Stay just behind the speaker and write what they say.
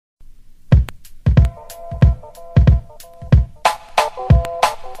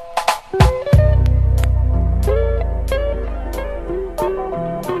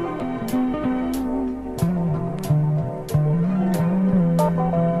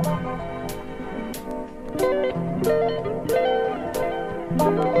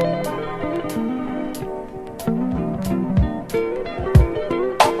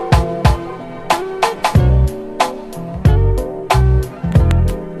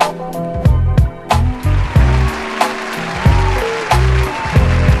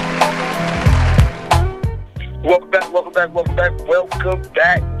welcome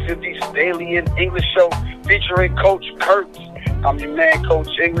back to the Staley and English Show featuring Coach Kurtz. I'm your man, Coach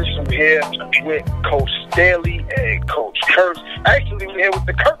English. I'm here with Coach Staley and Coach Kurtz. Actually, we're here with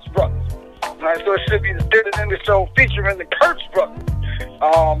the Kurtz brothers. All right, so it should be the Staley and English Show featuring the Kurtz brothers.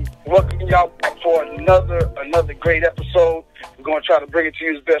 Welcoming y'all back for another great episode. We're going to try to bring it to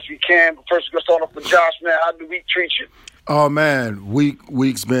you as best we can. But first, we're going to start off with Josh, man. How did the week treat you? Oh, man,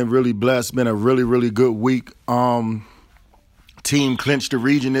 week's been really blessed. Been a really, really good week. Team clinched the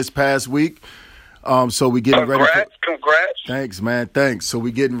region this past week. So we getting ready. Congrats. Thanks, man. Thanks. So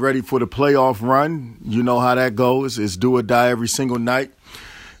we getting ready for the playoff run. You know how that goes. It's do or die every single night.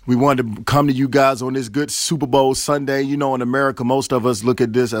 We wanted to come to you guys on this good Super Bowl Sunday. You know, in America, most of us look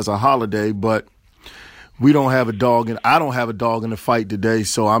at this as a holiday, but we don't have a dog, and I don't have a dog in the fight today.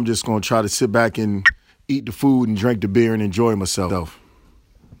 So I'm just going to try to sit back and eat the food and drink the beer and enjoy myself.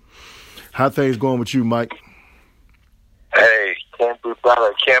 How things going with you, Mike? Hey, can't be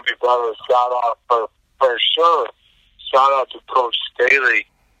better. Shout out for sure. Shout out to Coach Staley.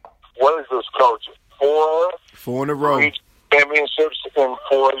 What is this, Coach? Four in a row. Championships in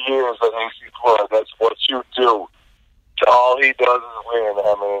 4 years at AC Florida. That's what you do. All he does is win.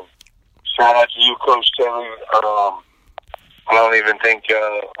 I mean, shout out to you, Coach Staley. I don't even think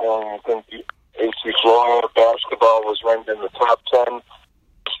AC Florida basketball was ranked in the top 10 to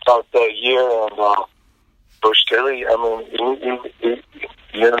start that year, and Coach Staley, I mean,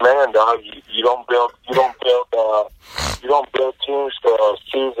 you're the man, dog. You don't build teams for a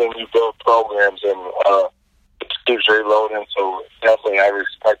season. You build programs, and it keeps reloading. So definitely, I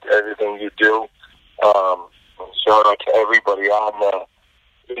respect everything you do. Shout out to everybody on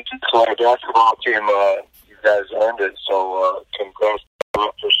the AC Florida basketball team. You guys earned it. So congrats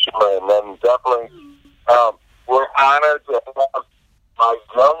for sure. And then definitely, we're honored to have my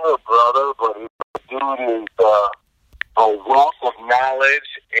younger brother, but dude is a wealth of knowledge,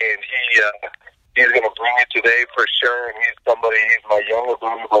 and he's going to bring it today for sure. And he's my younger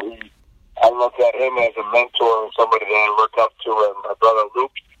brother, but I look at him as a mentor and somebody that I look up to. And my brother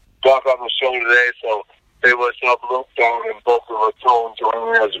Luke back on the show today, so hey, what's up, Luke, down in Boca Raton,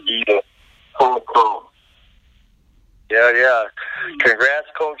 joining us via phone call. Yeah. Congrats,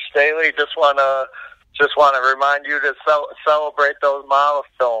 Coach Staley. Just want to remind you to celebrate those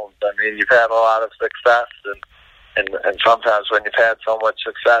milestones. I mean, you've had a lot of success, and sometimes when you've had so much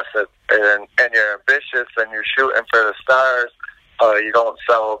success and you're ambitious and you're shooting for the stars, you don't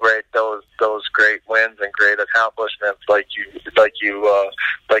celebrate those great wins and great accomplishments like you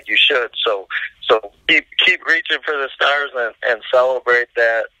should. So keep reaching for the stars and celebrate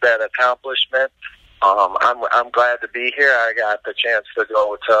that accomplishment. I'm glad to be here. I got the chance to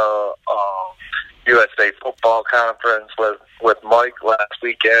go to USA Football Conference with Mike last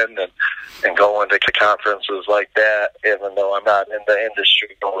weekend, and going to conferences like that, even though I'm not in the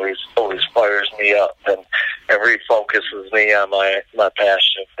industry, always fires me up and refocuses me on my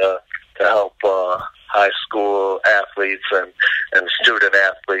passion to help high school athletes and student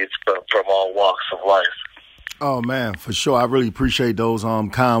athletes from all walks of life. Oh, man, for sure. I really appreciate those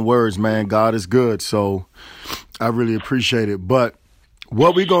kind words, man. God is good, so I really appreciate it. But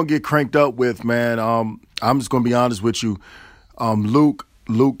what we going to get cranked up with, man, I'm just going to be honest with you.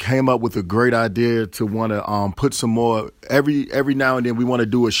 Luke came up with a great idea to want to put some more – every now and then we want to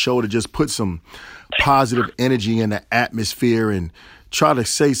do a show to just put some positive energy in the atmosphere and try to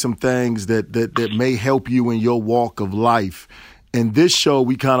say some things that may help you in your walk of life. In this show,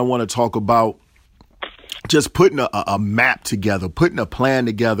 we kind of want to talk about just putting a map together, putting a plan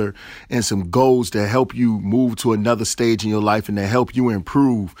together and some goals to help you move to another stage in your life and to help you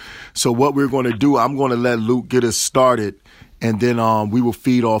improve. So what we're going to do, I'm going to let Luke get us started, and then we will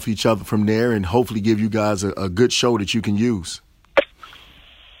feed off each other from there and hopefully give you guys a good show that you can use.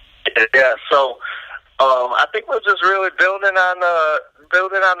 Yeah, so I think we're just really building on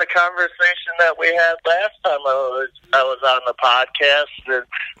the conversation that we had last time I was on the podcast, and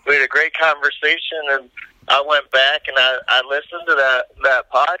we had a great conversation, and I went back and I listened to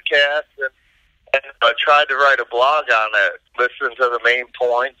that podcast and I tried to write a blog on it, listen to the main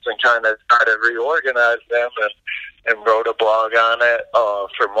points and kind of try to reorganize them, and wrote a blog on it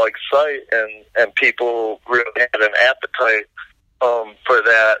for Mike's site, and people really had an appetite for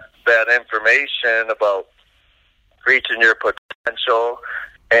that information about reaching your potential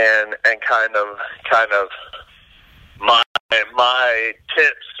and kind of my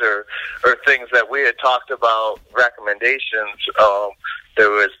tips or things that we had talked about, recommendations. There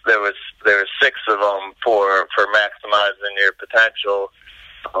was 6 of them for maximizing your potential.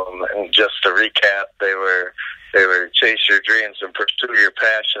 And just to recap, they were chase your dreams and pursue your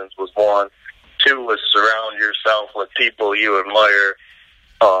passions was one. 2 was surround yourself with people you admire.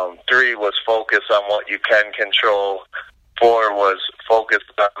 3 was focus on what you can control. 4 was focus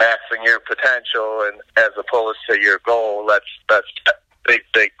on maxing your potential, and as opposed to your goal, that's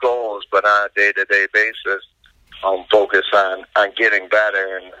big goals, but on a day-to-day basis, focus on getting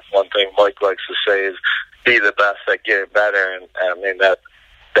better. And one thing Mike likes to say is, be the best at getting better. And I mean that's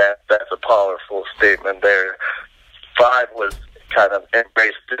a powerful statement there. 5 was kind of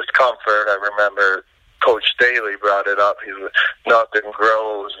embrace discomfort. I remember Coach Staley brought it up. He was, nothing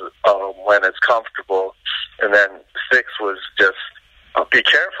grows when it's comfortable. And then 6 was just be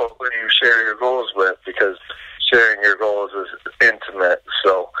careful who you share your goals with, because sharing your goals is intimate.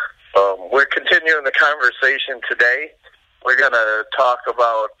 So we're continuing the conversation today. We're going to talk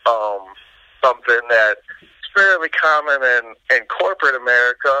about something that's fairly common in corporate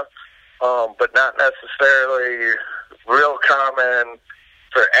America, but not necessarily real common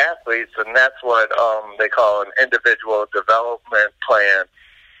for athletes, and that's what they call an individual development plan.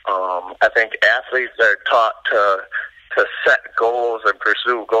 I think athletes are taught to set goals and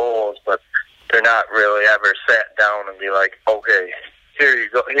pursue goals, but they're not really ever sat down and be like, okay, here you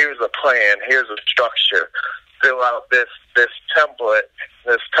go, here's a plan, here's a structure, fill out this template.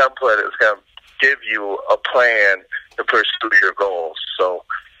 This template is going to give you a plan to pursue your goals. So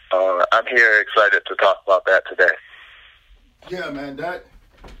I'm here excited to talk about that today. Yeah, man,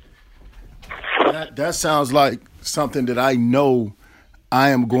 that sounds like something that I know I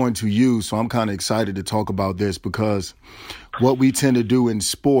am going to use. So I'm kind of excited to talk about this, because what we tend to do in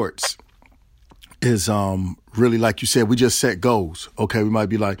sports is really, like you said, we just set goals. Okay, we might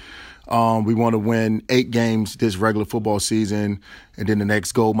be like, we want to win 8 games this regular football season, and then the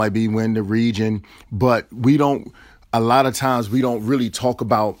next goal might be win the region. But a lot of times we don't really talk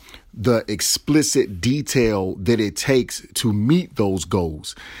about the explicit detail that it takes to meet those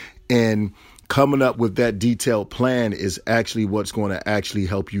goals. And coming up with that detailed plan is actually what's going to actually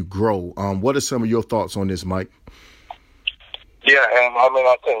help you grow. What are some of your thoughts on this, Mike? Yeah, and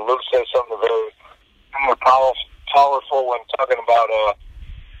I think Luke said something very powerful when talking about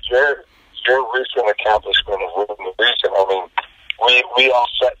your recent accomplishment of winning the region. We all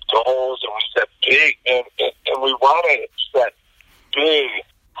set goals, and we set big, and we want to set big,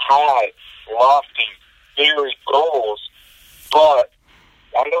 high, lofty, very goals, but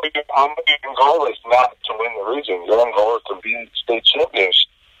I know your goal is not to win the region. Your goal is to be state champions.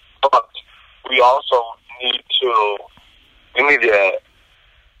 But we also need to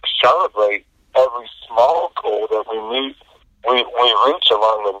celebrate every small goal that we reach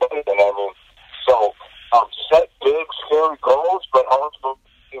along the way. And so set big, scary goals, but also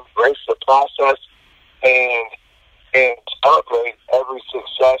embrace the process and celebrate every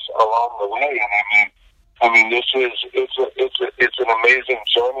success along the way. And it's an amazing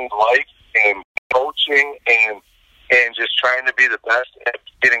journey, life and coaching and just trying to be the best at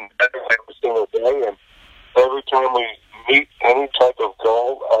getting better every single day. And every time we meet any type of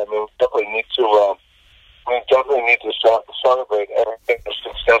goal, we definitely need to celebrate everything that's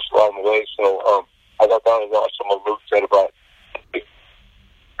success along the way. So I thought that was awesome what Luke said about it.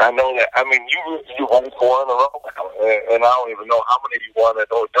 I know that, you won 4 in a row now, and I don't even know how many you won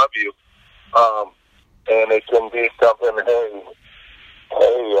at OW. And it can be something,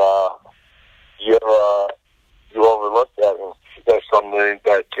 you overlooked that, and that's something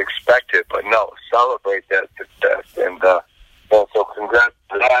that's expected. But no, celebrate that success, and so congrats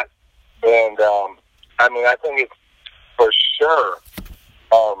to that. And I think it's for sure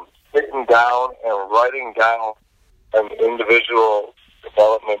sitting down and writing down an individual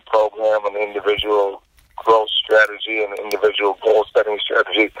development program, an individual growth strategy, an individual goal setting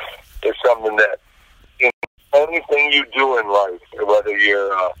strategy is something that anything you do in life, whether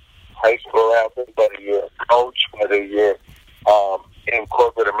you're a high school athlete, whether you're a coach, whether you're in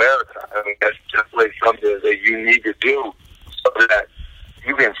corporate America, that's definitely something that you need to do so that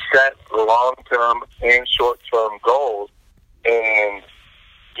you can set long-term and short-term goals and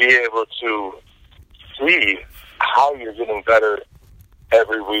be able to see how you're getting better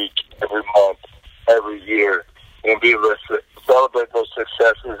every week, every month, every year, and be able to celebrate those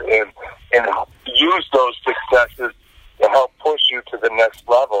successes and use those successes to help push you to the next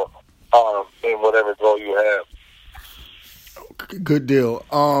level in whatever goal you have. Good deal.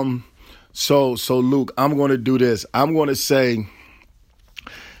 So Luke, I'm going to do this. I'm going to say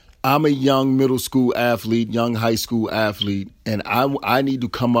I'm a young middle school athlete, young high school athlete, and I need to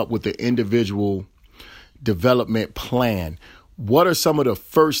come up with an individual development plan. What are some of the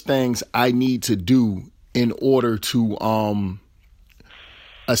first things I need to do in order to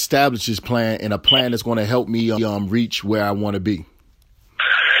establish this plan, and a plan that's going to help me reach where I want to be?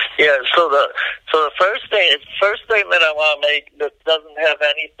 Yeah, so So the first statement I want to make that doesn't have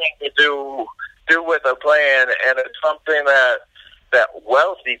anything to do with a plan, and it's something that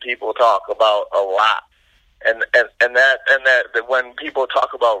wealthy people talk about a lot. And that when people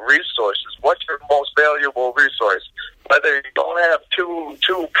talk about resources, what's your most valuable resource? Whether you don't have two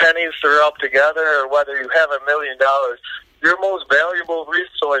pennies to rub together, or whether you have $1 million, your most valuable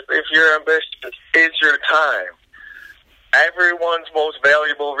resource, if you're ambitious, is your time. Everyone's most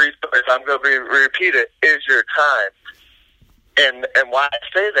valuable resource, I'm going to repeat it, is your time. And why I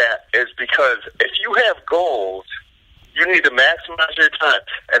say that is because if you have goals, you need to maximize your time.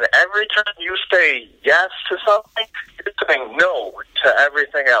 And every time you say yes to something, you're saying no to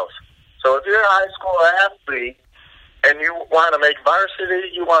everything else. So if you're a high school athlete and you want to make varsity,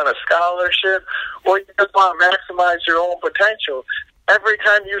 you want a scholarship, or you just want to maximize your own potential, every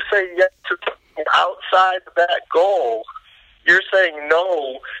time you say yes to something outside of that goal, you're saying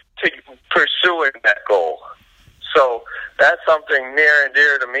no to pursuing that goal. So that's something near and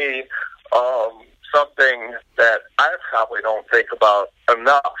dear to me, something that I probably don't think about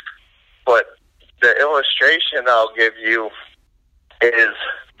enough. But the illustration I'll give you is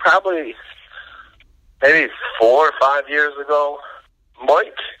probably maybe 4 or 5 years ago.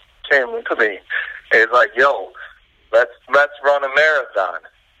 Mike came to me and he's like, "Yo, let's run a marathon.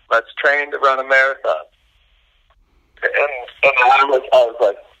 Let's train to run a marathon." And I was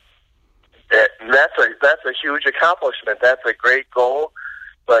like, that's a huge accomplishment. That's a great goal.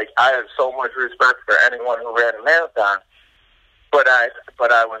 Like, I have so much respect for anyone who ran a marathon. But I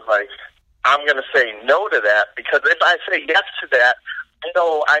was like, I'm going to say no to that, because if I say yes to that, I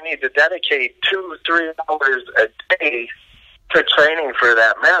know I need to dedicate 2-3 hours a day to training for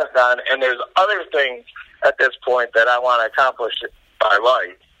that marathon. And there's other things at this point that I want to accomplish in my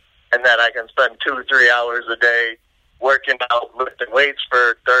life, and that I can spend 2-3 hours a day working out, lifting weights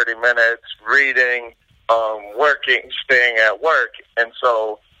for 30 minutes, reading, working, staying at work. And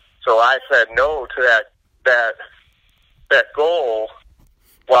so I said no to that goal,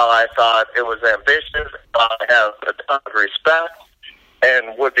 while I thought it was ambitious. I have a ton of respect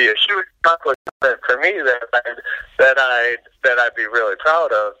and would be a huge accomplishment for me that I'd be really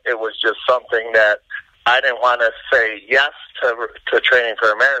proud of. It was just something that I didn't want to say yes to training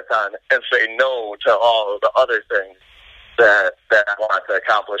for a marathon and say no to all of the other things that I wanted to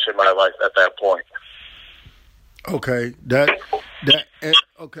accomplish in my life at that point. Okay,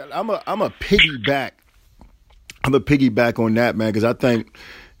 okay. I'm a piggyback. I'm a piggyback on that, man, because I think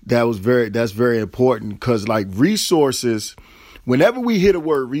that's very important. Because like resources, whenever we hear the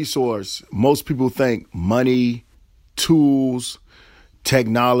word resource, most people think money, tools,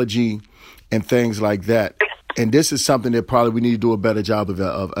 technology, and things like that. And this is something that probably we need to do a better job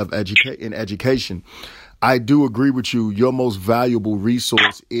of education. I do agree with you. Your most valuable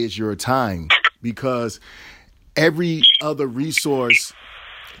resource is your time, because every other resource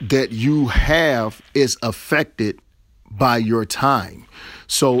that you have is affected by your time.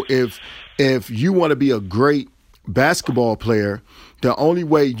 So if you want to be a great basketball player, the only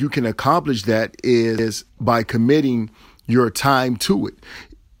way you can accomplish that is by committing your time to it.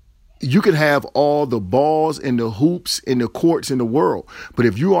 You can have all the balls and the hoops and the courts in the world, but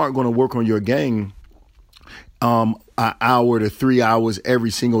if you aren't going to work on your game an hour to 3 hours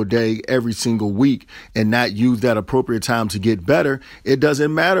every single day, every single week, and not use that appropriate time to get better, it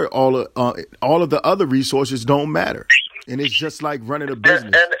doesn't matter. All of the other resources don't matter, and it's just like running a business.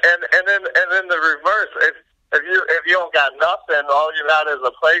 And then the reverse. If you don't got nothing, all you got is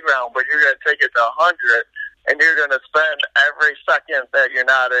a playground, but you're gonna take it to 100, and you're gonna spend every second that you're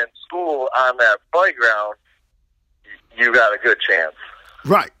not in school on that playground, you got a good chance.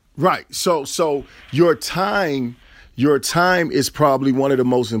 Right. So your time is probably one of the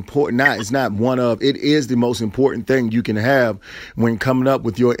most important. It is the most important thing you can have when coming up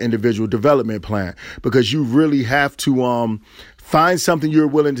with your individual development plan, because you really have to find something you're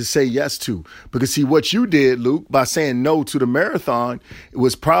willing to say yes to. Because see, what you did, Luke, by saying no to the marathon, it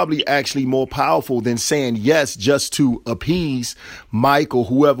was probably actually more powerful than saying yes just to appease Mike or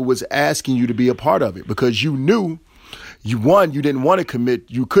whoever was asking you to be a part of it, because you knew. You didn't want to commit.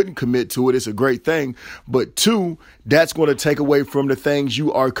 You couldn't commit to it. It's a great thing. But 2, that's going to take away from the things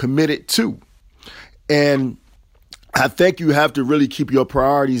you are committed to. And I think you have to really keep your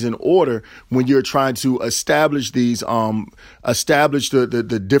priorities in order when you're trying to establish these,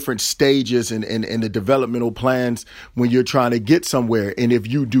 the different stages and the developmental plans when you're trying to get somewhere. And if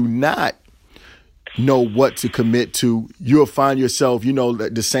you do not know what to commit to, you'll find yourself,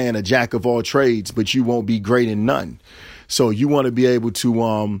 the saying, a jack of all trades, but you won't be great in none. So you want to be able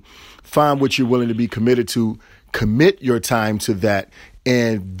to find what you're willing to be committed to, commit your time to that,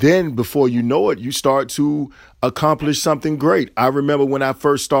 And then before you know it, you start to accomplish something great. I remember when I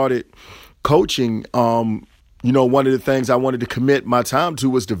first started coaching, one of the things I wanted to commit my time to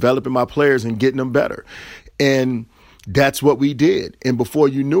was developing my players and getting them better. And that's what we did. And before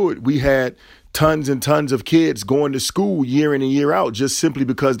you knew it, we had tons and tons of kids going to school year in and year out just simply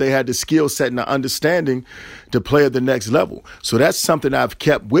because they had the skill set and the understanding to play at the next level. So that's something I've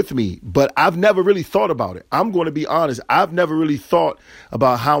kept with me, but I've never really thought about it. I'm going to be honest. I've never really thought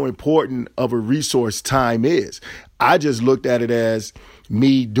about how important of a resource time is. I just looked at it as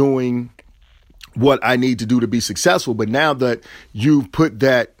me doing what I need to do to be successful. But now that you've put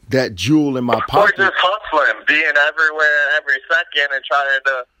that jewel in my pocket. Or just hustling, being everywhere every second and trying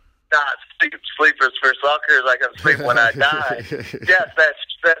to not sleepers for suckers. I can sleep when I die. Yes, that's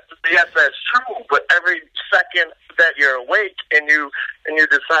true. But every second that you're awake and you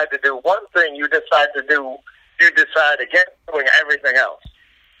decide to do one thing, you decide again doing everything else.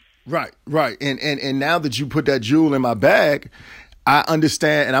 Right. And now that you put that jewel in my bag, I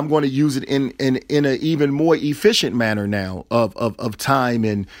understand, and I'm going to use it in an even more efficient manner now of time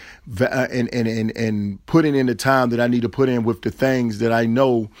and putting in the time that I need to put in with the things that I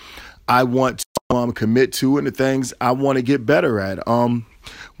know I want to commit to and the things I want to get better at.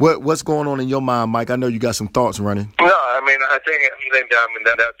 What's going on in your mind, Mike? I know you got some thoughts running. No, I think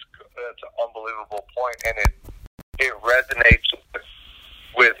that's an unbelievable point, and it resonates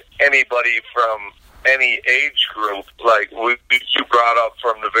with anybody from any age group. Like you brought up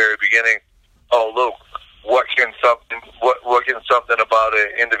from the very beginning. Oh, look, what can something about an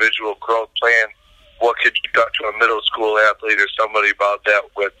individual growth plan? What could you talk to a middle school athlete or somebody about that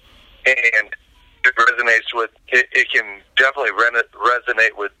with? And it resonates with it can definitely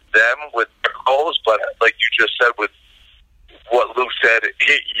resonate with them with their goals. But like you just said, with what Luke said, it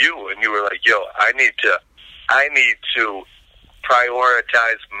hit you, and you were like, "Yo, I need to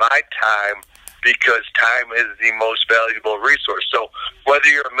prioritize my time." Because time is the most valuable resource. So whether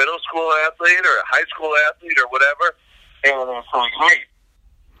you're a middle school athlete or a high school athlete or whatever, and it's like, hey,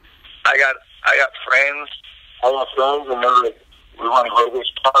 I got friends, and they're like, we want to go to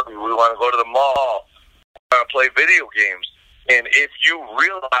this party, we want to go to the mall, we want to play video games. And if you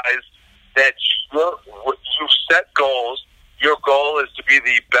realize that you set goals, your goal is to be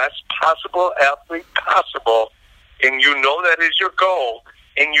the best possible athlete possible, and you know that is your goal,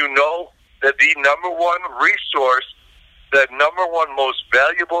 and you know that the number one resource, the number one most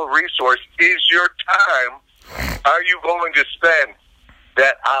valuable resource is your time. Are you going to spend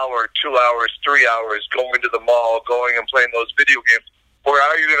that hour, 2 hours, 3 hours going to the mall, going and playing those video games? Or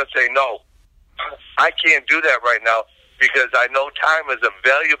are you going to say, no, I can't do that right now because I know time is a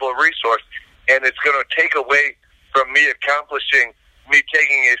valuable resource and it's going to take away from me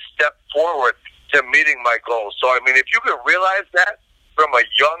taking a step forward to meeting my goals. So, if you can realize that from a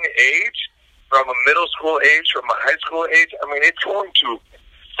young age, from a middle school age, from a high school age, it's going to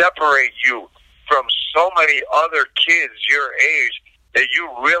separate you from so many other kids your age that you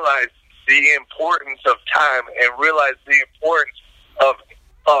realize the importance of time and realize the importance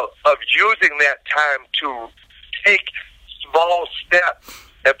of using that time to take small steps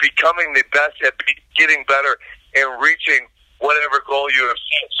at becoming the best, at getting better, and reaching whatever goal you have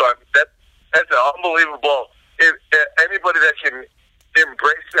set. So that's an unbelievable. If anybody that can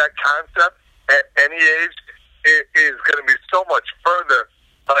embrace that concept at any age, it is going to be so much further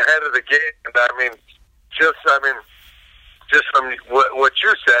ahead of the game. And just from what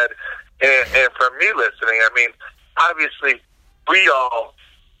you said, and from me listening, obviously we all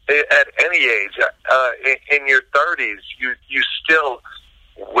at any age in your 30s, you still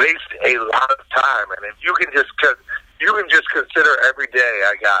waste a lot of time. And if you can just consider every day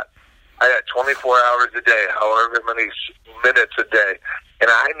I got 24 hours a day, however many minutes a day, and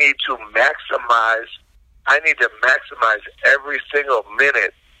I need to maximize every single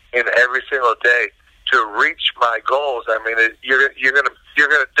minute in every single day to reach my goals. You're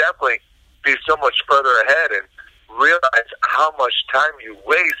gonna definitely be so much further ahead and realize how much time you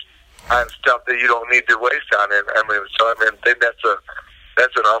waste on stuff that you don't need to waste on. And I think that's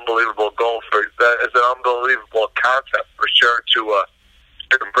an unbelievable goal it's an unbelievable concept for sure to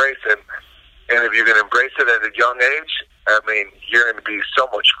embrace. And if you can embrace it at a young age, you're going to be so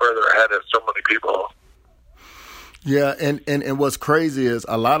much further ahead of so many people. Yeah, and what's crazy is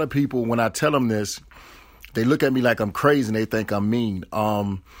a lot of people, when I tell them this, they look at me like I'm crazy and they think I'm mean.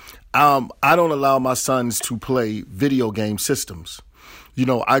 I don't allow my sons to play video game systems.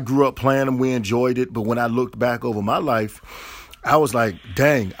 I grew up playing them. We enjoyed it. But when I looked back over my life, I was like,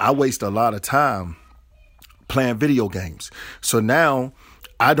 dang, I waste a lot of time playing video games. So now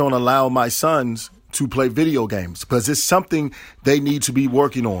I don't allow my sons to play video games because it's something they need to be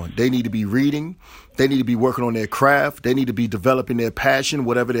working on. They need to be reading. They need to be working on their craft. They need to be developing their passion,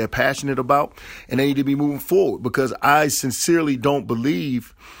 whatever they're passionate about, and they need to be moving forward because I sincerely don't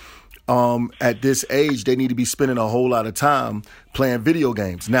believe at this age they need to be spending a whole lot of time playing video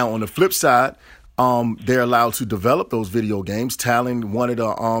games. Now, on the flip side, they're allowed to develop those video games. Talon wanted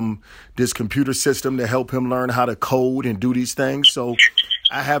this computer system to help him learn how to code and do these things. So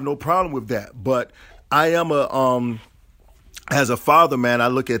I have no problem with that. But I am as a father, man, I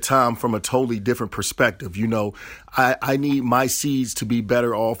look at time from a totally different perspective. You know, I need my seeds to be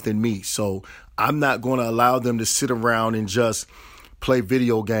better off than me. So I'm not going to allow them to sit around and just play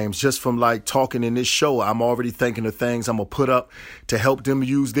video games. Just from like talking in this show, I'm already thinking of things I'm going to put up to help them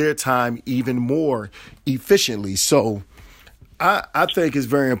use their time even more efficiently. So I think it's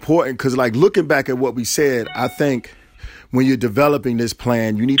very important because like looking back at what we said, I think when you're developing this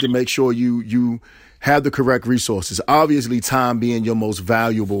plan, you need to make sure you have the correct resources. Obviously, time being your most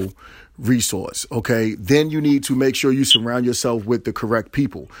valuable resource. OK, then you need to make sure you surround yourself with the correct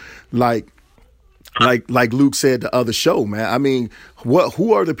people. Like Luke said the other show, man. I mean,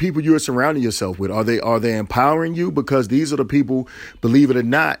 who are the people you're surrounding yourself with? Are they empowering you? Because these are the people, believe it or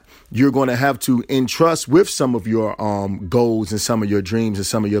not, you're going to have to entrust with some of your goals and some of your dreams and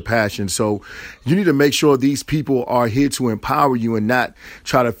some of your passions. So you need to make sure these people are here to empower you and not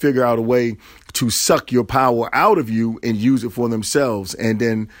try to figure out a way to suck your power out of you and use it for themselves. And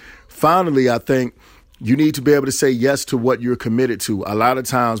then finally, I think you need to be able to say yes to what you're committed to. A lot of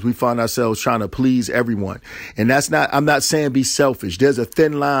times we find ourselves trying to please everyone. And I'm not saying be selfish. There's a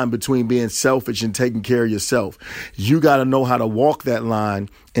thin line between being selfish and taking care of yourself. You got to know how to walk that line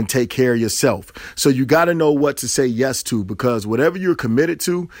and take care of yourself. So you got to know what to say yes to, because whatever you're committed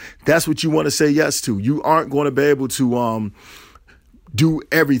to, that's what you want to say yes to. You aren't going to be able to, do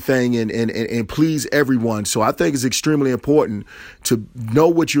everything and please everyone. So I think it's extremely important to know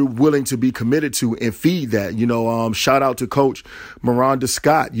what you're willing to be committed to and feed that. You know, shout out to Coach Miranda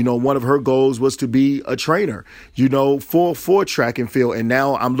Scott. You know, one of her goals was to be a trainer, you know, for track and field. And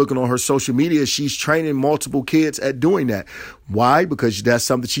now I'm looking on her social media. She's training multiple kids at doing that. Why? Because that's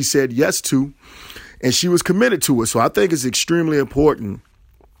something she said yes to and she was committed to it. So I think it's extremely important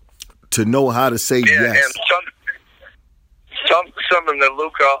to know how to say yes. And something that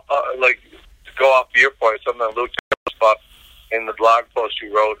Luke, like, to go off your point, something that Luke talks about in the blog post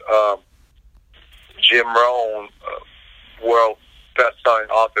you wrote, Jim Rohn, world best-selling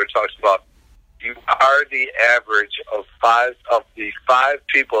author, talks about you are the average of the five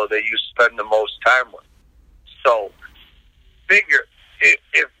people that you spend the most time with. So, figure,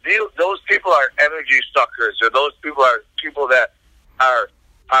 if those people are energy suckers, or those people are people that are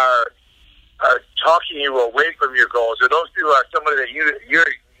talking you away from your goals, or those people are somebody that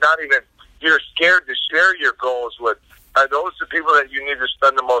you're scared to share your goals with, are those the people that you need to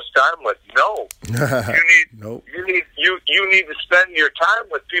spend the most time with? No. You need to spend your time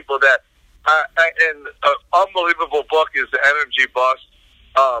with people that and an unbelievable book is The Energy Bus,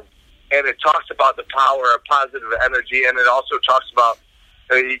 and it talks about the power of positive energy, and it also talks about,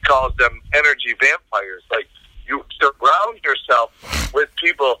 he calls them energy vampires. Like, you surround yourself with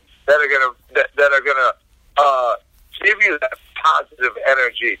people that are gonna give you that positive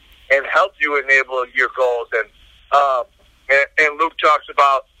energy and help you enable your goals. And Luke talks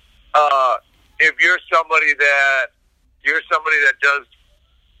about if you're somebody that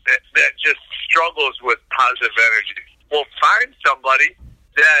just struggles with positive energy, well, find somebody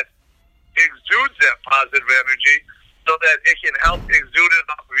that exudes that positive energy so that it can help exude it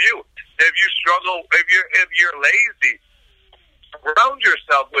off of you. If you struggle, if you're lazy, surround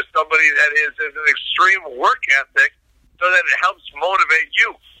yourself with somebody that is an extreme work ethic so that it helps motivate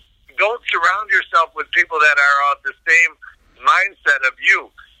you. Don't surround yourself with people that are of the same mindset of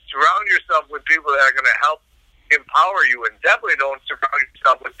you. Surround yourself with people that are going to help empower you, and definitely don't surround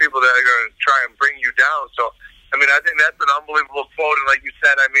yourself with people that are going to try and bring you down. So, I mean, I think that's an unbelievable quote, and like you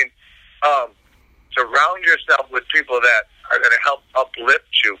said, I mean, surround yourself with people that are going to help uplift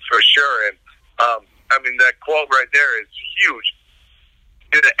you for sure. And, I mean, that quote right there is huge.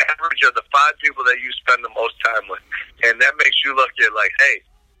 You're the average of the five people that you spend the most time with. And that makes you look at like, hey,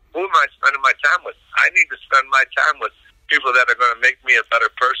 who am I spending my time with? I need to spend my time with people that are going to make me a better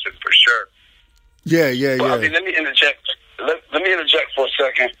person for sure. Yeah. I mean, let me interject. Let me interject for a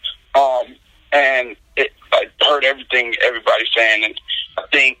second. And I heard everything everybody's saying, and I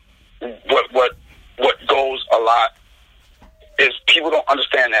think what goes a lot is people don't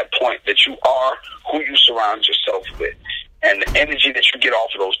understand that point, that you are who you surround yourself with. And the energy that you get off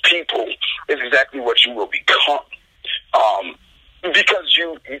of those people is exactly what you will become.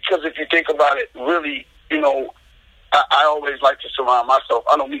 Because if you think about it, really, I always like to surround myself.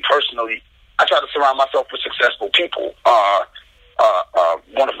 I know me personally, I try to surround myself with successful people.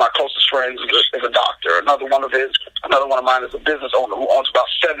 One of my closest friends is a doctor. Another one of mine is a business owner who owns about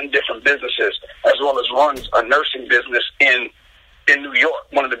 7 different businesses, as well as runs a nursing business in New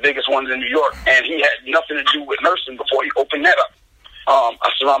York, one of the biggest ones in New York. And he had nothing to do with nursing before he opened that up. I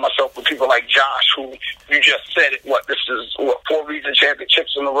surround myself with people like Josh, who you just said it. This is 4 region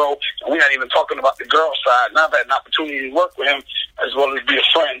championships in a row. And we're not even talking about the girl side. And I've had an opportunity to work with him as well as be a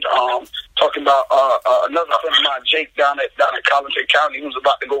friend. Talking about another friend of mine, Jake, down at Colleton County, who's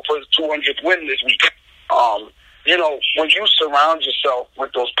about to go for his 200th win this week. When you surround yourself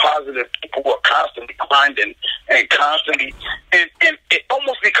with those positive people who are constantly grinding and constantly, and it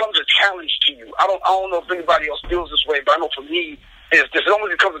almost becomes a challenge to you. I don't know if anybody else feels this way, but I know for me, it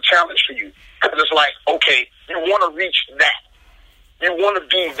almost becomes a challenge for you, because it's like, okay, you want to reach that. You want to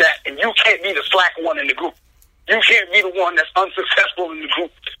be that, and you can't be the slack one in the group. You can't be the one that's unsuccessful in the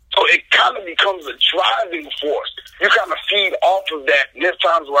group. So it kind of becomes a driving force. You kind of feed off of that. And there's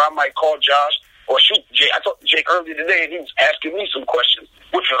times where I might call Josh or shoot Jake. I talked to Jake earlier today, and he was asking me some questions,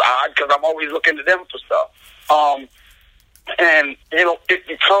 which was odd because I'm always looking to them for stuff. It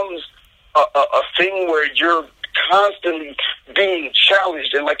becomes a thing where you're constantly being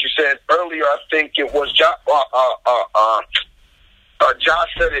challenged. And like you said earlier, I think it was Josh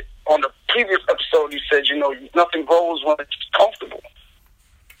said it on the previous episode. He said, nothing grows when it's comfortable.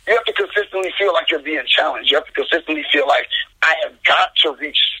 You have to consistently feel like you're being challenged. You have to consistently feel like I have got to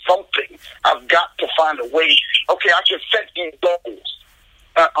reach something. I've got to find a way. Okay, I can set these goals.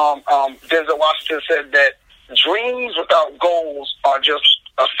 Denzel Washington said that dreams without goals are just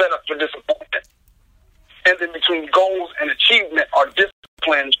a setup for disappointment. And then between goals and achievement are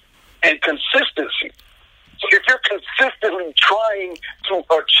discipline and consistency. So if you're consistently trying to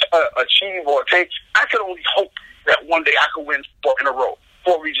achieve or attain, I can only hope that one day I can win 4 in a row,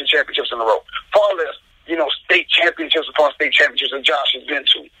 4 region championships in a row. Far less, state championships upon state championships that Josh has been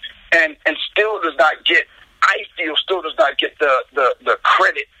to. And still does not get, I feel, the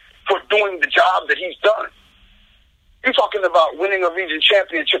credit for doing the job that he's done. You're talking about winning a region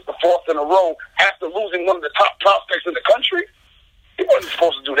championship, the 4th in a row, after losing one of the top prospects in the country. He wasn't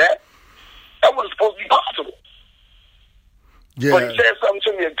supposed to do that. That wasn't supposed to be possible. Yeah. But he said something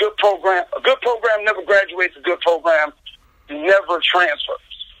to me, a good program never graduates, a good program never transfers.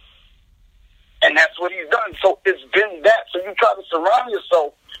 And that's what he's done. So it's been that. So you try to surround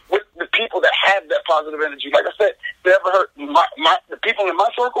yourself with the people that have that positive energy. Like I said, never heard the people in my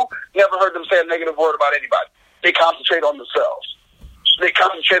circle, never heard them say a negative word about anybody. They concentrate on themselves. They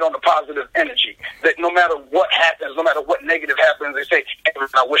concentrate on the positive energy. That no matter what happens, no matter what negative happens, they say, hey,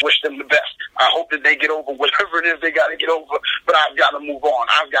 I wish them the best. I hope that they get over whatever it is they got to get over, but I've got to move on.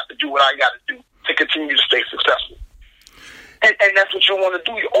 I've got to do what I got to do to continue to stay successful. And that's what you want to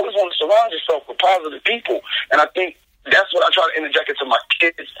do. You always want to surround yourself with positive people. And I think that's what I try to interject into my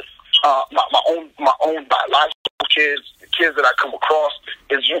kids, my own biological kids, the kids that I come across,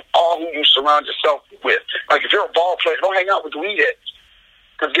 is you are who you surround yourself with. Like if you're a ball player, don't hang out with the weed heads.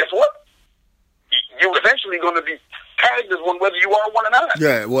 Because guess what? You're eventually going to be tagged as one, whether you are one or not.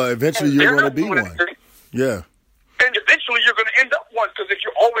 Yeah, well, eventually you're going to be one. Yeah. And eventually you're going to end up one, because if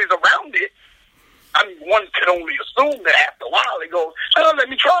you're always around it, I mean, one could only assume that after a while it goes, oh, let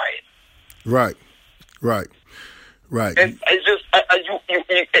me try it. Right. And it's just,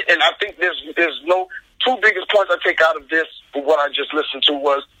 and I think there's no, 2 biggest points I take out of this, for what I just listened to,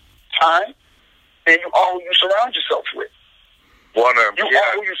 was time, and you are who you surround yourself with. You are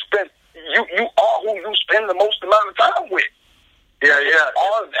who you spend. You are who you spend the most amount of time with. Yeah.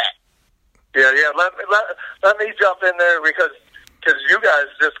 All of that. Yeah. Let me jump in there because you guys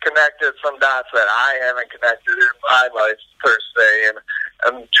just connected some dots that I haven't connected in my life per se, and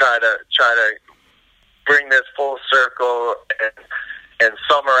I'm trying to bring this full circle and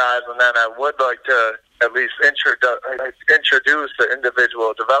summarize. And then I would like to at least introduce the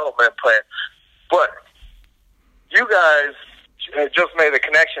individual development plan. But you guys just made a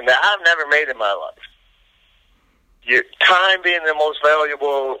connection that I've never made in my life. Your time being the most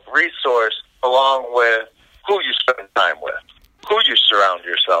valuable resource, along with who you spend time with, who you surround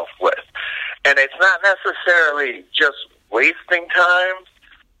yourself with. And it's not necessarily just wasting time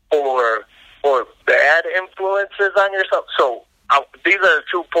or bad influences on yourself. So these are the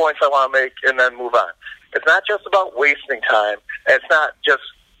 2 points I want to make and then move on. It's not just about wasting time. It's not just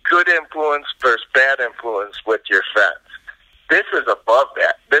good influence versus bad influence with your friends. This is above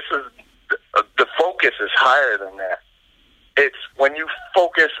that. The focus is higher than that. It's when you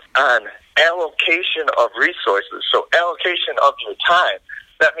focus on allocation of resources, so allocation of your time.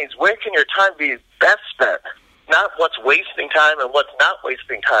 That means where can your time be best spent? Not what's wasting time and what's not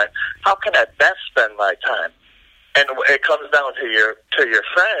wasting time. How can I best spend my time? And it comes down to your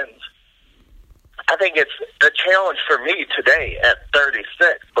friends. I think it's a challenge for me today at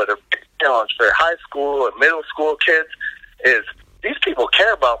 36, but a big challenge for high school and middle school kids is these people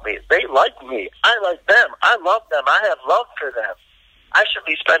care about me. They like me. I like them. I love them. I have love for them. I should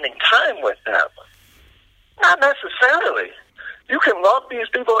be spending time with them. Not necessarily. You can love these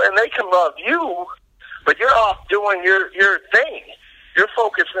people and they can love you, but you're off doing your thing. You're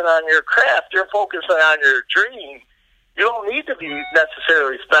focusing on your craft. You're focusing on your dream. You don't need to be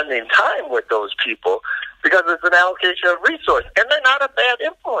necessarily spending time with those people because it's an allocation of resource, and they're not a bad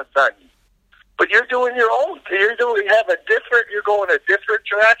influence on you. But you're doing your own. You're going a different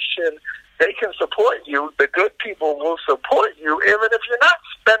direction. They can support you. The good people will support you, even if you're not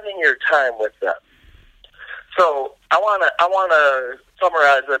spending your time with them. So I wanna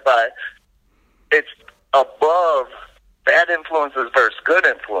summarize it by it's above bad influences versus good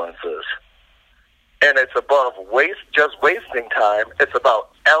influences. And it's above just wasting time. It's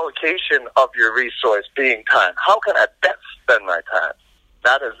about allocation of your resource being time. How can I best spend my time?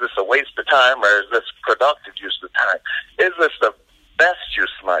 Not is this a waste of time or is this productive use of time? Is this the best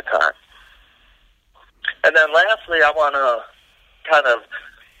use of my time? And then lastly, I want to kind of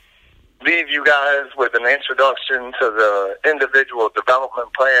leave you guys with an introduction to the individual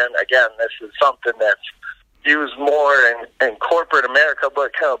development plan. Again, this is something that's used more in corporate America,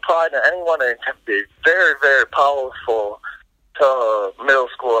 but can apply to anyone and can be very, very powerful to middle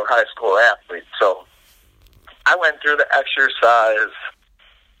school and high school athletes. So I went through the exercise,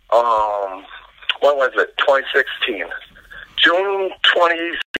 when was it? 2016. June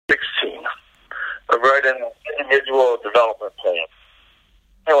 2016. I wrote an individual development plan.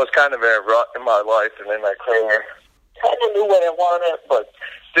 I was kind of in a rut in my life and in my career. Kind of knew what I wanted, but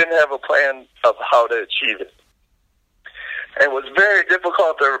didn't have a plan of how to achieve it. It was very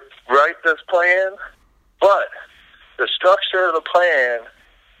difficult to write this plan, but the structure of the plan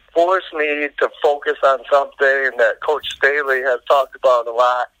forced me to focus on something that Coach Staley has talked about a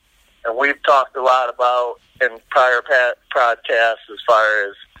lot, and we've talked a lot about in prior podcasts as far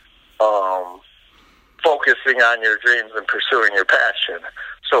as focusing on your dreams and pursuing your passion.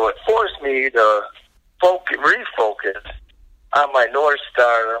 So it forced me to refocus on my North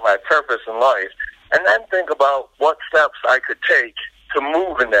Star, my purpose in life, and then think about what steps I could take to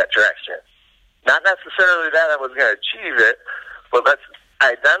move in that direction. Not necessarily that I was going to achieve it, but let's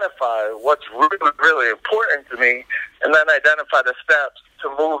identify what's really, really important to me, and then identify the steps to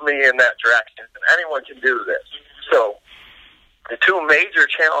move me in that direction. And anyone can do this. So the two major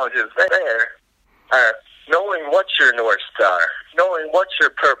challenges there are knowing what's your North Star, knowing what's your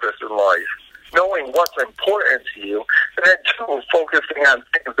purpose in life, knowing what's important to you, and then two, focusing on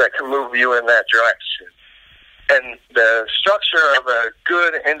things that can move you in that direction. And the structure of a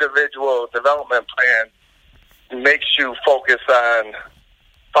good individual development plan makes you focus on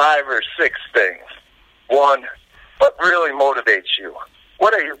 5 or 6 things. 1, what really motivates you?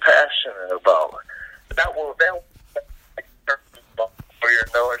 What are you passionate about? That will for your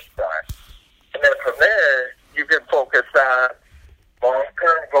North Star. And then from there, you can focus on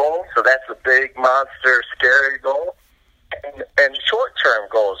long-term goals, so that's a big, monster, scary goal, and short-term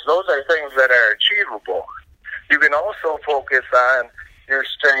goals. Those are things that are achievable. You can also focus on your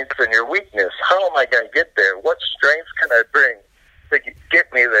strengths and your weakness. How am I going to get there? What strengths can I bring to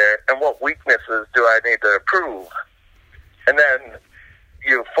get me there, and what weaknesses do I need to improve? And then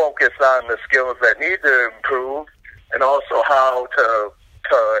you focus on the skills that need to improve, and also how to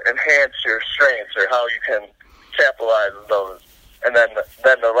enhance your strengths or how you can capitalize on those. And then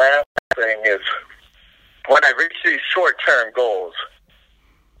the last thing is, when I reach these short-term goals,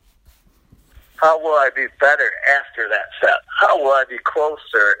 how will I be better after that step? How will I be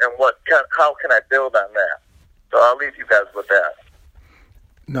closer, and how can I build on that? So I'll leave you guys with that.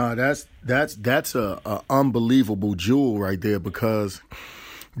 No, that's a unbelievable jewel right there, because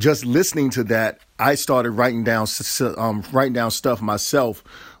just listening to that, I started writing down stuff myself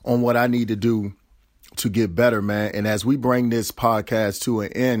on what I need to do to get better, man. And as we bring this podcast to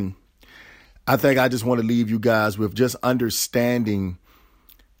an end, I think I just want to leave you guys with just understanding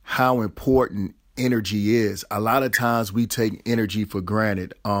how important energy is. A lot of times we take energy for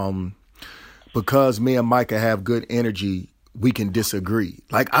granted. Because me and Micah have good energy, we can disagree.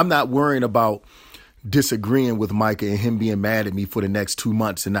 Like, I'm not worrying about disagreeing with Micah and him being mad at me for the next 2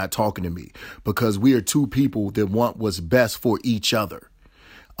 months and not talking to me, because we are two people that want what's best for each other.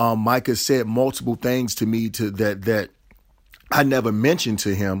 Micah said multiple things to me that I never mentioned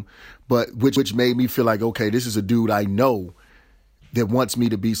to him, but which made me feel like, okay, this is a dude I know that wants me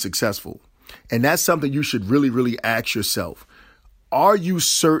to be successful. And that's something you should really, really ask yourself. Are you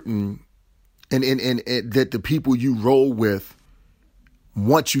certain and that the people you roll with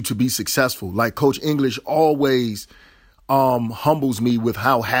want you to be successful? Like Coach English always humbles me with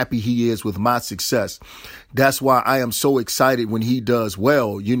how happy he is with my success. That's why I am so excited when he does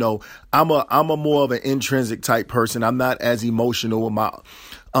well. You know, I'm a more of an intrinsic type person. I'm not as emotional.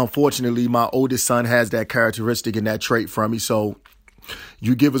 Unfortunately, my oldest son has that characteristic and that trait from me. So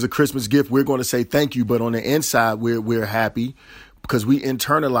you give us a Christmas gift, we're going to say thank you. But on the inside, we're happy because we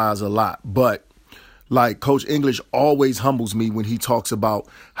internalize a lot. But like Coach English always humbles me when he talks about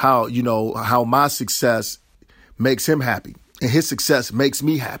how, you know, how my success makes him happy and his success makes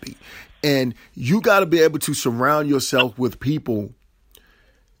me happy. And you got to be able to surround yourself with people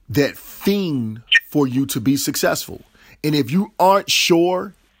that fiend for you to be successful. And if you aren't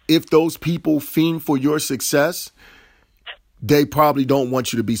sure if those people fiend for your success, they probably don't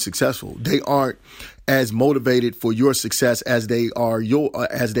want you to be successful. They aren't as motivated for your success as they are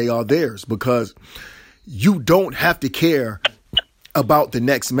theirs, because you don't have to care about the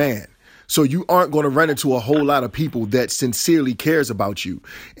next man. So you aren't going to run into a whole lot of people that sincerely cares about you.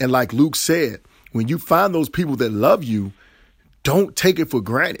 And like Luke said, when you find those people that love you, don't take it for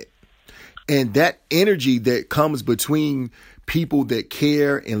granted. And that energy that comes between people that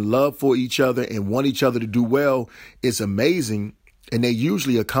care and love for each other and want each other to do well is amazing. And they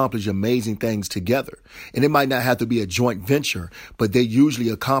usually accomplish amazing things together. And it might not have to be a joint venture, but they usually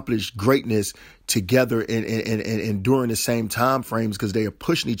accomplish greatness together and during the same time frames because they are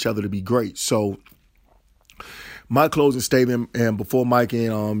pushing each other to be great. So my closing statement, and before Mike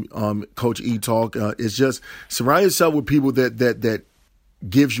and Coach E talk, is just surround yourself with people that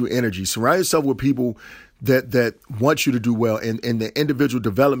gives you energy. Surround yourself with people that want you to do well, and the individual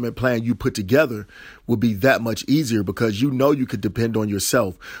development plan you put together will be that much easier because you know you could depend on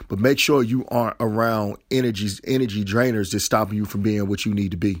yourself. But make sure you aren't around energy drainers that's stopping you from being what you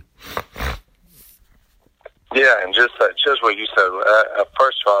need to be. Yeah, and just what you said.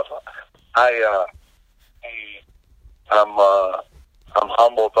 First off, I'm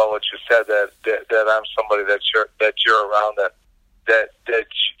humbled by what you said. That I'm somebody that you're around that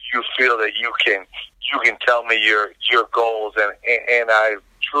you feel that you can tell me your goals, and I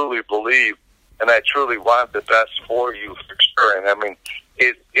truly believe and I truly want the best for you, for sure. And I mean,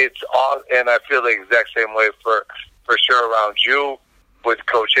 it's all, and I feel the exact same way for sure around you, with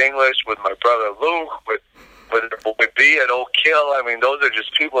Coach English, with my brother Luke, with B at Oak Hill. I mean, those are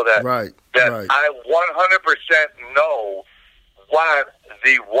just people that right. I 100% know want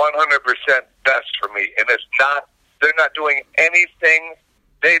the 100% best for me, and it's not. They're not doing anything.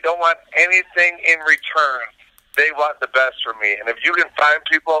 They don't want anything in return. They want the best for me. And if you can find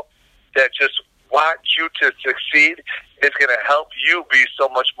people that just want you to succeed, it's going to help you be so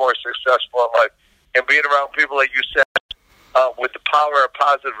much more successful in life. And being around people, like you said, with the power of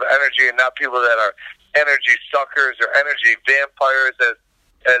positive energy, and not people that are energy suckers or energy vampires,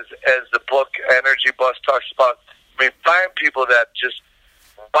 as the book Energy Bus talks about. I mean, find people that just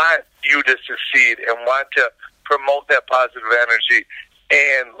want you to succeed and want to promote that positive energy.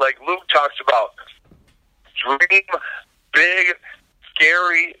 And like Luke talks about, dream big,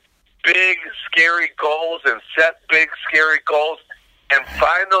 scary goals, and set big, scary goals, and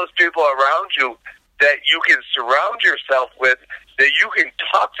find those people around you that you can surround yourself with, that you can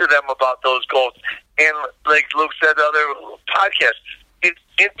talk to them about those goals. And like Luke said in the other podcast, it's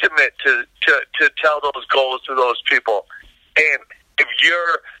intimate to tell those goals to those people. And if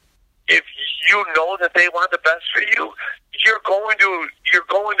you know that they want the best for you, you're going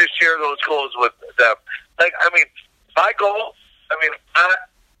to share those goals with them. Like, I mean, my goal, I mean,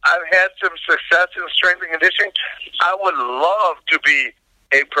 I've had some success in strength and conditioning. I would love to be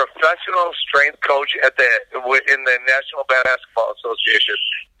a professional strength coach in the National Basketball Association.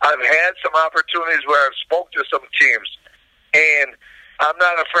 I've had some opportunities where I've spoke to some teams, and I'm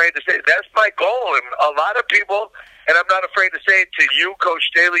not afraid to say that's my goal. And a lot of people, and I'm not afraid to say it to you, Coach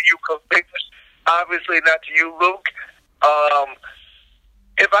Staley, you, Coach English, obviously not to you, Luke.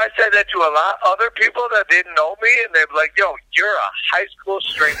 If I said that to a lot of other people that didn't know me, and they'd be like, yo, you're a high school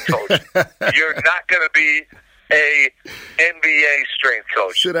strength coach. You're not going to be a NBA strength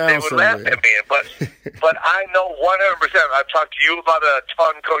coach. Sit down, they would laugh at me. But I know 100%. I've talked to you about it a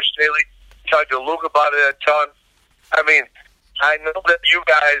ton, Coach Staley. Talked to Luke about it a ton. I mean, I know that you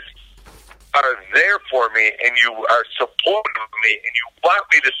guys are there for me, and you are supportive of me, and you want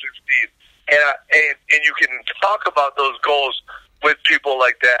me to succeed. And you can talk about those goals with people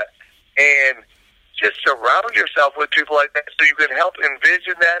like that. And just surround yourself with people like that so you can help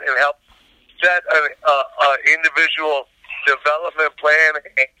envision that and help set an individual development plan.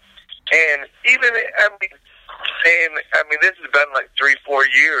 And even, I mean, this has been like 3-4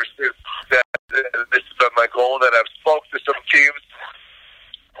 years that this has been my goal, that I've spoke to some teams.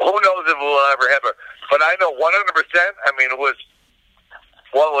 Who knows if we'll ever have it? But I know 100%, I mean, it was,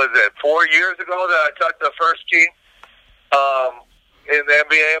 what was it, 4 years ago that I talked to the first team in the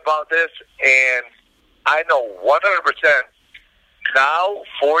NBA about this, and I know 100% now,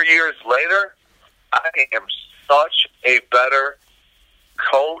 4 years later, I am such a better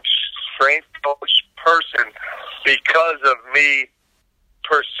coach, strength coach person because of me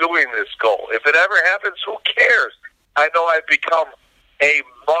pursuing this goal. If it ever happens, who cares? I know I've become a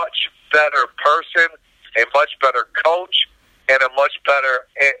much better person, a much better coach, and a much better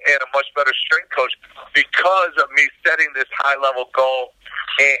strength coach because of me setting this high level goal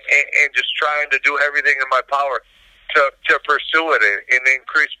and just trying to do everything in my power to pursue it and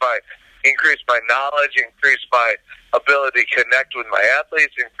increase my knowledge, increase my ability to connect with my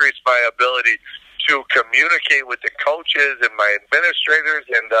athletes, increase my ability to communicate with the coaches and my administrators.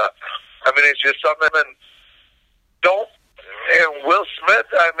 And I mean, it's just something. And Will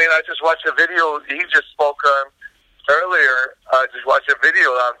Smith, I mean, I just watched a video he just spoke on earlier. I just watched a video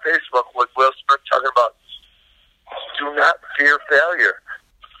on Facebook with Will Smith talking about do not fear failure.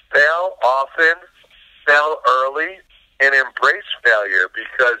 Fail often, fail early, and embrace failure,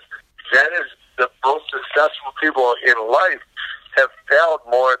 because that is the most successful people in life have failed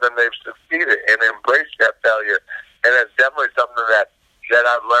more than they've succeeded, and embrace that failure. And that's definitely something that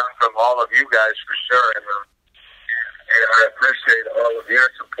I've learned from all of you guys for sure. And I appreciate all of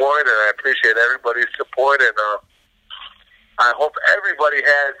your support, and I appreciate everybody's support. And I hope everybody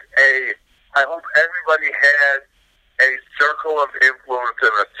has a circle of influence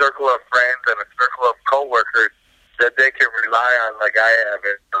and a circle of friends and a circle of coworkers that they can rely on, like I have.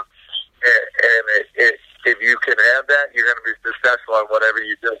 And if you can have that, you're going to be successful on whatever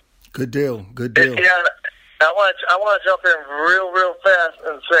you do. Good deal. Good deal. Yeah, I want to jump in real fast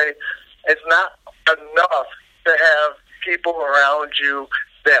and say it's not enough to have people around you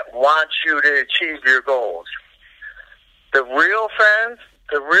that want you to achieve your goals. The real friends,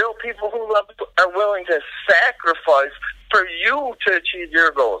 the real people who love you are willing to sacrifice for you to achieve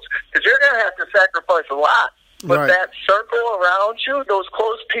your goals. Because you're going to have to sacrifice a lot. But right. That circle around you, those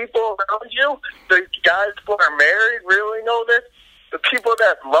close people around you, the guys who are married really know this. The people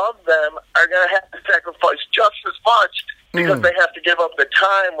that love them are going to have to sacrifice just as much because they have to give up the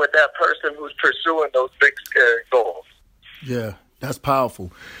time with that person who's pursuing those big, scary goals. Yeah, that's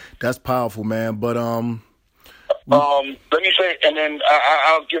powerful. That's powerful, man. But let me say, and then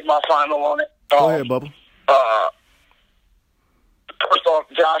I'll give my final on it. Go ahead, Bubba. First off,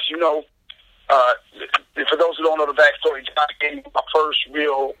 Josh, you know, for those who don't know the backstory, Josh gave me my first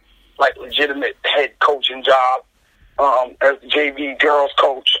real, legitimate head coaching job as the JV girls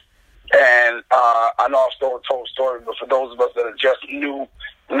coach. And I know I've told a story, but for those of us that are just new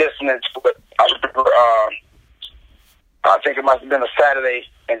listening to it, I remember, I think it must have been a Saturday,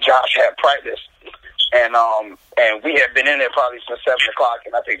 and Josh had practice. And we had been in there probably since 7 o'clock,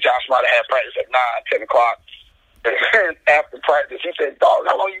 and I think Josh might have had practice at 9, 10 o'clock. And after practice, he said, "Dog,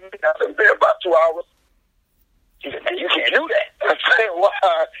 how long you been out there?" "About 2 hours." He said, "Man, you can't do that." I said,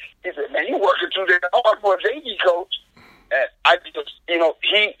 "Why?" He said, "Man, you working too damn hard for a JV coach." And I just, he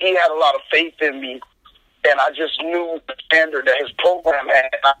had a lot of faith in me, and I just knew the standard that his program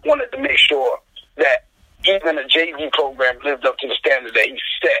had, and I wanted to make sure that even a JV program lived up to the standard that he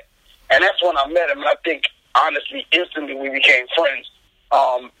set. And that's when I met him, and I think, honestly, instantly we became friends.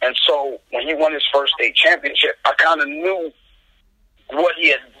 And so when he won his first state championship, I kind of knew what he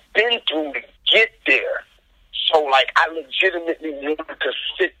had been through to get there. So, I legitimately wanted to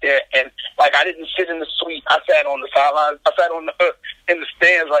sit there and, I didn't sit in the suite. I sat on the sidelines. I sat in the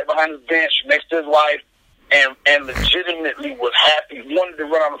stands right behind his bench next to his wife and legitimately was happy, wanted to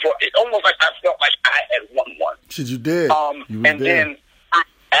run on the floor. It's almost like I felt like I had won one. Shit, you did. Then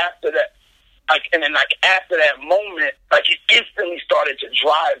after that, after that moment, it instantly started to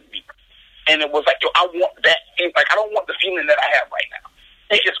drive me. And it was I want that. I don't want the feeling that I have right now.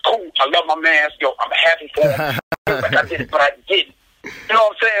 It's cool. I love my man. I'm happy for him. I did it, but I didn't. You know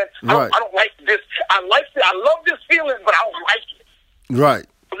what I'm saying? Right. I don't like this. I love this feeling, but I don't like it. Right.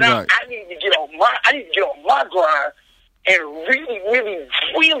 So now right. I need to get on my grind and really, really,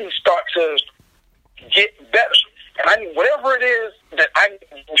 really start to get better. And I need whatever it is that I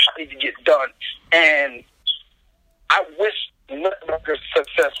need to get done. And I wish nothing but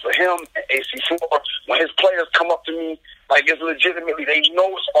success for him at AC4 when his players come up to me like it's legitimately, they know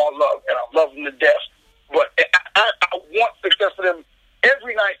it's all love, and I love them to death. But I want success for them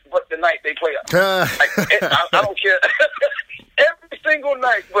every night but the night they play us. I don't care. Every single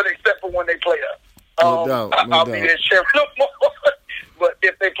night, but except for when they play us. I'll be there cheering no more. But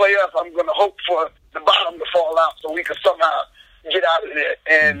if they play us, I'm going to hope for the bottom to fall out so we can somehow get out of there.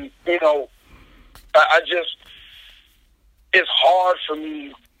 And, you know, it's hard for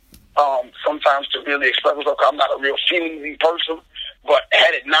me sometimes to really express myself. I'm not a real feeling person. But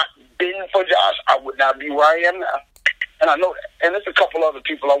had it not been for Josh, I would not be where I am now. And I know that. And there's a couple other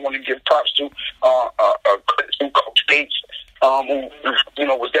people I want to give props to. Coach Bates, who, you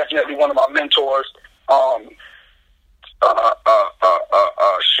know, was definitely one of my mentors.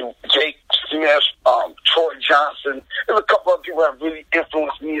 Jake Smith, Troy Johnson. There's a couple other people that have really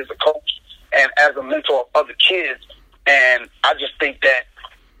influenced me as a coach and as a mentor of other kids. And I just think that,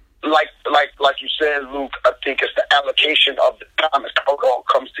 like you said, Luke, I think it's the allocation of the time as how it all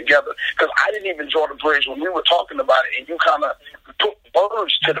comes together. Because I didn't even draw the bridge when we were talking about it, and you kind of put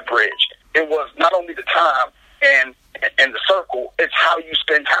words to the bridge. It was not only the time and the circle, it's how you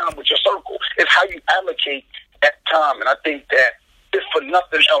spend time with your circle. It's how you allocate that time. And I think that if for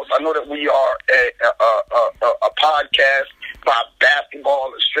nothing else, I know that we are a podcast by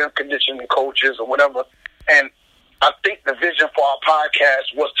basketball and strength conditioning coaches or whatever, and I think the vision for our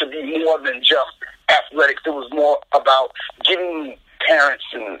podcast was to be more than just athletics. It was more about giving parents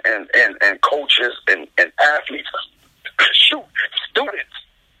and coaches and athletes, students,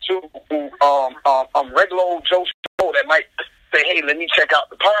 to regular old Joe Schmo that might say, hey, let me check out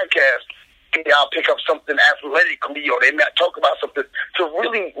the podcast. Maybe I'll pick up something athletically, or they might talk about something to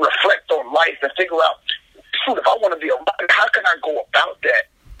really reflect on life and figure out, if I want to be a, how can I go about that?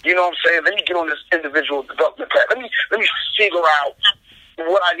 You know what I'm saying? Let me get on this individual development path. Let me figure out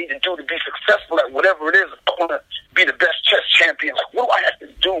what I need to do to be successful at whatever it is. If I want to be the best chess champion, like, what do I have to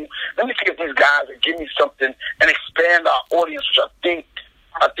do? Let me see if these guys will give me something and expand our audience, which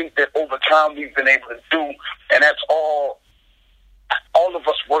I think that over time we've been able to do. And that's all of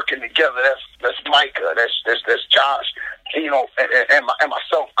us working together. That's Micah, that's Josh, you know, and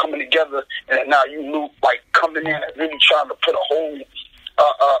myself coming together. And now you, Luke, like coming in and really trying to put a whole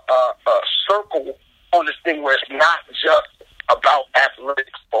circle on this thing where it's not just about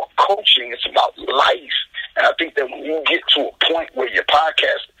athletics or coaching, it's about life. And I think that when you get to a point where your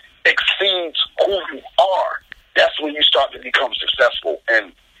podcast exceeds who you are, that's when you start to become successful.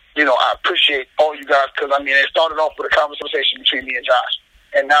 And, you know, I appreciate all you guys, because, I mean, it started off with a conversation between me and Josh,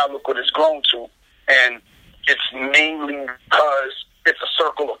 and now look what it's grown to. And it's mainly because it's a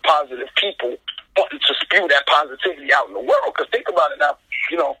circle of positive people wanting to spew that positivity out in the world. Because think about it now,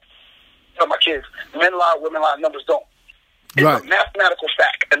 you know, my kids, men lie, women lie, numbers don't. It's right. A mathematical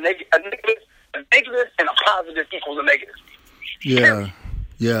fact. A negative and a positive equals a negative. Yeah,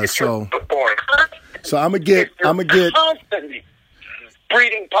 yeah. So I'm gonna get constantly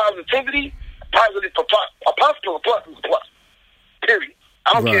breeding positivity. Positive for plus, a plus plus a plus is a plus. Period.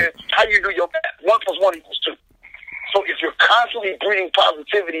 I don't care how you do your math. 1 + 1 = 2. So if you're constantly breeding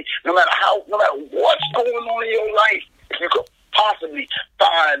positivity, no matter what's going on in your life, if you could possibly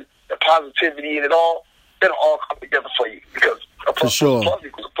find the positivity in it all, it'll all come together for you, because a plus plus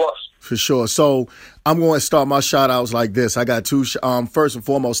equals a plus. For sure. So I'm going to start my shout-outs like this. I got two. First and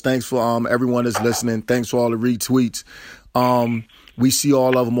foremost, thanks for everyone that's listening. Thanks for all the retweets. We see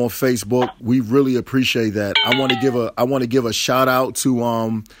all of them on Facebook. We really appreciate that. I want to give a shout-out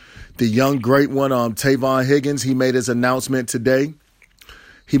to the young great one, Tavon Higgins. He made his announcement today.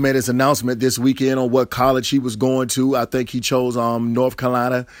 He made his announcement this weekend on what college he was going to. I think he chose North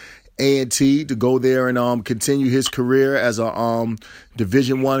Carolina A&T to go there and continue his career as a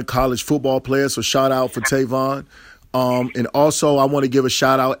Division I college football player. So shout out for Tavon. And also I want to give a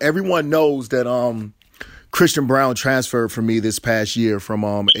shout out. Everyone knows that Christian Brown transferred from me this past year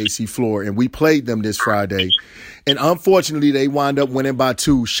from AC Flora, and we played them this Friday. And unfortunately, they wind up winning by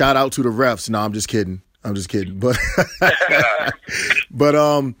 2. Shout out to the refs. No, I'm just kidding. But,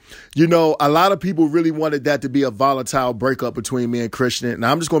 you know, a lot of people really wanted that to be a volatile breakup between me and Christian. And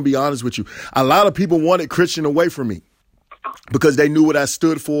I'm just going to be honest with you. A lot of people wanted Christian away from me because they knew what I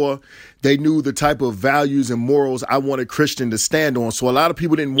stood for. They knew the type of values and morals I wanted Christian to stand on. So a lot of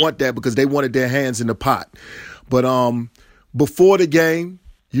people didn't want that because they wanted their hands in the pot. But before the game,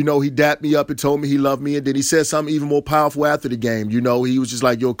 you know, he dapped me up and told me he loved me. And then he said something even more powerful after the game. You know, he was just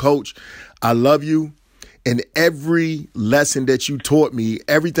like, yo, coach, I love you. And every lesson that you taught me,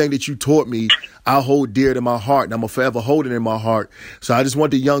 everything that you taught me, I hold dear to my heart, and I'm going to forever hold it in my heart. So I just want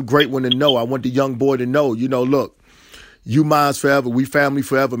the young great one to know. I want the young boy to know, you know, look, you mines forever. We family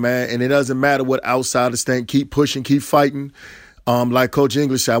forever, man. And it doesn't matter what outsiders think. Keep pushing, keep fighting. Like Coach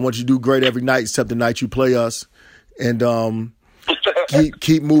English said, I want you to do great every night except the night you play us. And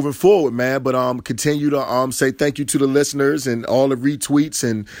keep moving forward, man. But continue to say thank you to the listeners and all the retweets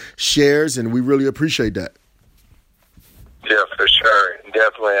and shares, and we really appreciate that. Yeah, for sure.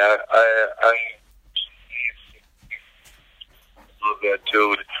 Definitely. I love that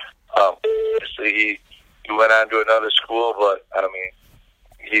dude. Obviously, he went on to another school, but, I mean,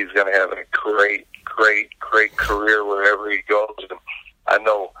 he's going to have a great career wherever he goes. And I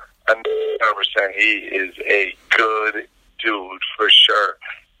know 100% he is a good dude for sure.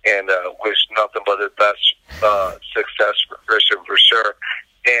 And wish nothing but the best success for Christian for sure.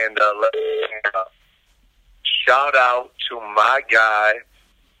 And shout out to my guy,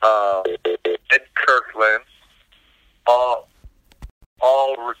 Ed Kirkland, all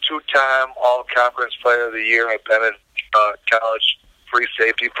two-time All-Conference Player of the Year at Bennett College free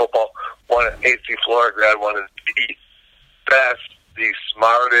safety football. One at AC Florida grad, one of the best, the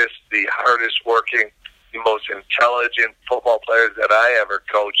smartest, the hardest working, the most intelligent football players that I ever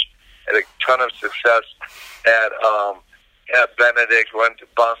coached. Had a ton of success at Benedict. Went to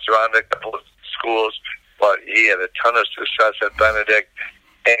bounced around a couple of schools, but he had a ton of success at Benedict,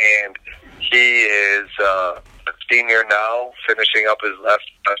 and he is a senior now, finishing up his last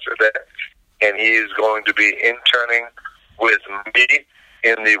semester there, and he is going to be interning with me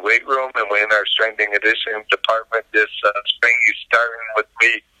in the weight room and in our strength and conditioning department this spring. He's starting with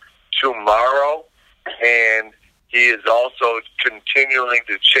me tomorrow, and he is also continuing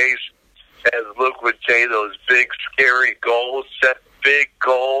to chase, as Luke would say, those big, scary goals, set big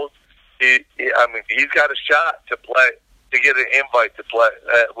goals. He's got a shot to play, to get an invite to play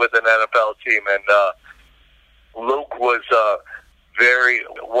with an NFL team, and Luke was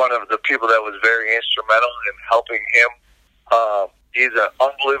one of the people that was very instrumental in helping him. He's an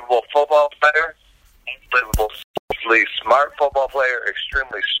unbelievable football player, unbelievably smart football player,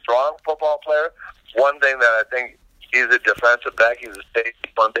 extremely strong football player. One thing that I think he's a defensive back, he's a safety.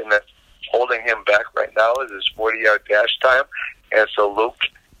 One thing that's holding him back right now is his 40-yard dash time. And so Luke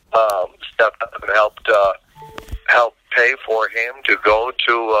stepped up and helped pay for him to go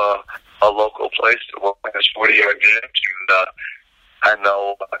to a local place to work on his 40-yard dash. And I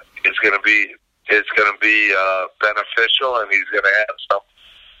know it's going to be beneficial, and he's going to have some.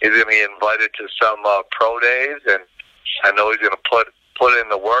 He's going to be invited to some pro days, and I know he's going to put in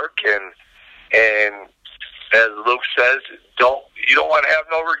the work. And as Luke says, you don't want to have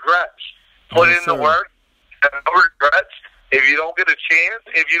no regrets. Put in the work, have no regrets. If you don't get a chance,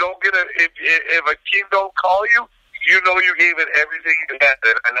 if a team don't call you, you know you gave it everything you had.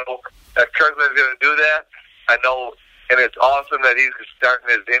 And I know that Kirkland's going to do that. I know. And it's awesome that he's starting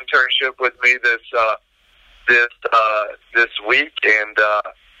his internship with me this week. And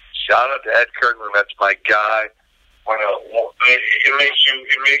shout out to Ed Kirkland. That's my guy. It makes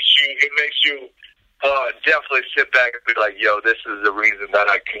you definitely sit back and be like, yo, this is the reason that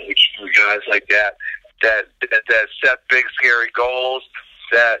I coach for guys like that set big scary goals,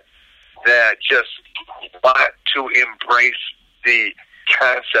 that just want to embrace the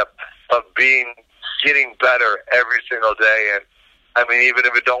concept of getting better every single day. And I mean, even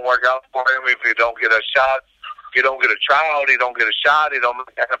if it don't work out for him, if you don't get a shot, you don't get a tryout, you don't get a shot, you don't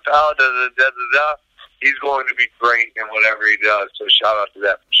make NFL, he's going to be great in whatever he does. So shout out to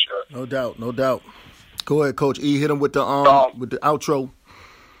that for sure. No doubt. Go ahead, Coach E. Hit him with the outro.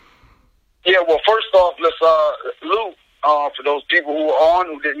 Yeah, well, first off, let's Luke, for those people who are on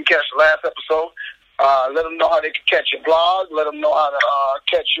who didn't catch the last episode, let them know how they can catch your blog. Let them know how to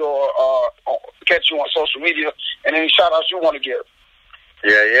catch you on social media, and any shout outs you want to give.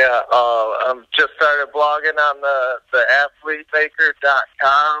 Yeah. I'm just started blogging on the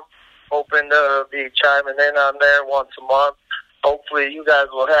athletemaker.com. Hoping to be chiming in on there once a month. Hopefully you guys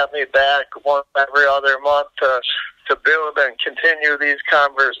will have me back once every other month to build and continue these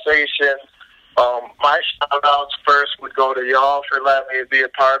conversations. My shout-outs first would go to y'all for letting me be a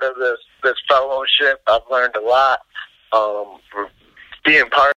part of this fellowship. I've learned a lot. Being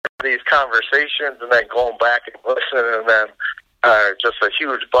part of these conversations and then going back and listening to them are just a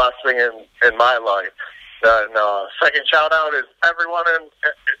huge blessing in my life. And second shout-out is everyone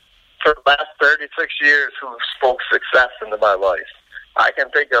for the last 36 years who spoke success into my life. I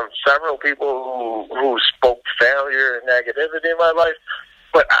can think of several people who spoke failure and negativity in my life,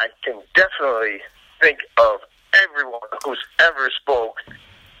 but I can definitely think of everyone who's ever spoke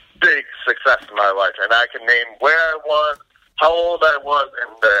big success in my life. And I can name where I was, how old I was,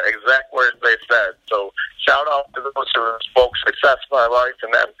 and the exact words they said. So shout out to those who spoke success in my life.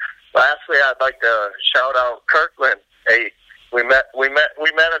 And then lastly, I'd like to shout out Kirkland. Hey, we met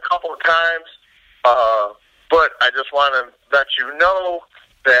a couple of times, but I just want to let you know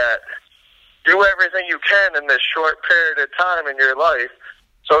that do everything you can in this short period of time in your life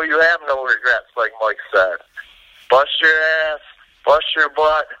so you have no regrets, like Mike said. Bust your ass, bust your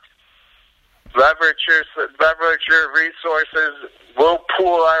butt, leverage your resources. We'll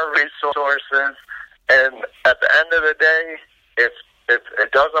pool our resources, and at the end of the day, if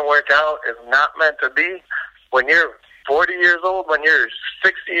it doesn't work out, it's not meant to be. When you're 40 years old, when you're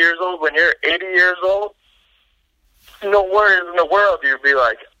 60 years old, when you're 80 years old, no worries in the world. You'd be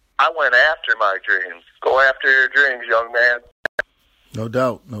like, I went after my dreams. Go after your dreams, young man. No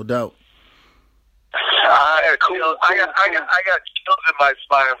doubt, no doubt. I got chills in my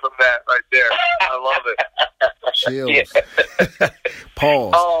spine from that right there. I love it. Chills. Yeah.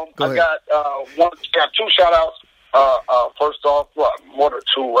 Pause. I got two shout outs. First off, one or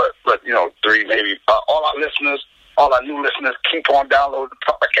two, but three maybe. All our listeners, all our new listeners, keep on downloading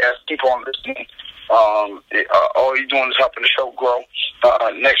the podcast. Keep on listening. All you're doing is helping the show grow.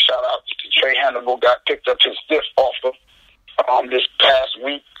 Next shout out to Trey Hannibal. Got picked up his fifth offer this past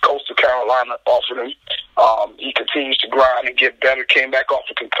week. Coastal Carolina offered him. He continues to grind and get better. Came back off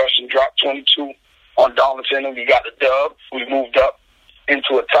a concussion, dropped 22 on Darlington, and we got the dub. We moved up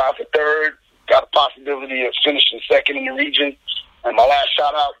into a tie for third. Got a possibility of finishing second in the region. And my last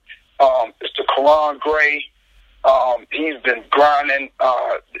shout out is to Karan Gray. He's been grinding.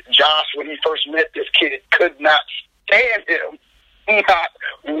 Josh, when he first met this kid, could not stand him. Not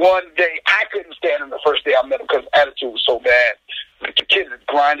one day. I couldn't stand him the first day I met him because his attitude was so bad. But the kid is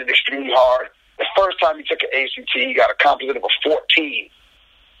grinding extremely hard. The first time he took an ACT, he got a composite of a 14.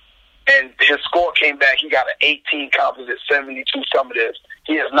 And his score came back. He got an 18 composite, 72 summatives.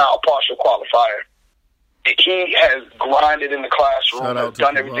 He is now a partial qualifier. He has grinded in the classroom, has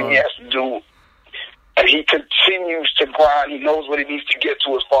done everything he has to do. And he continues to grind. He knows what he needs to get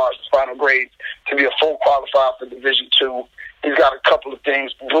to as far as the final grades to be a full qualifier for Division II. He's got a couple of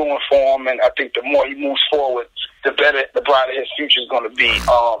things brewing for him, and I think the more he moves forward, the better, the brighter his future is going to be.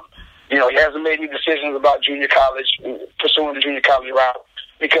 He hasn't made any decisions about junior college, pursuing the junior college route,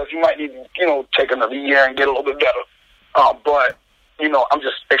 because he might need to, take another year and get a little bit better. But I'm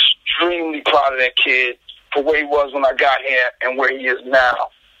just extremely proud of that kid for where he was when I got here and where he is now.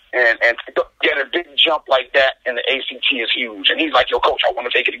 And to get a big jump like that in the ACT is huge. And he's like, yo, coach, I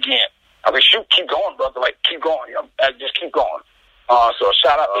want to take it again. I was like, shoot, keep going, brother. Like, keep going. Just keep going. So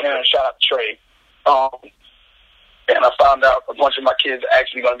shout out to him and shout out to Trey. And I found out a bunch of my kids are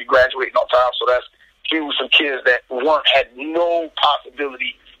actually going to be graduating on time. So that's huge. Some kids that had no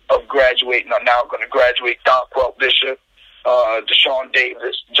possibility of graduating are now going to graduate. Donquell Bishop, Deshaun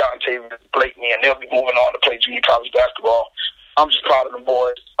Davis, John Taylor, Blakeney, and they'll be moving on to play junior college basketball. I'm just proud of them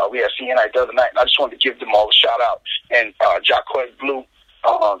boys. We had CNI the other night, and I just wanted to give them all a shout-out. And Jacquez Blue,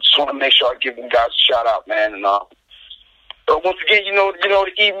 just want to make sure I give them guys a shout-out, man. And but once again, you know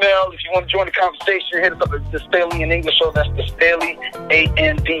the email. If you want to join the conversation, hit us up at The Staley and English Show. That's The Staley,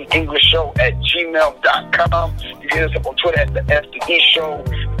 A-N-D, English Show at gmail.com. You can hit us up on Twitter at The SDE Show.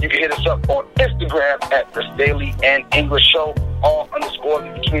 You can hit us up on Instagram at The Staley and English Show, all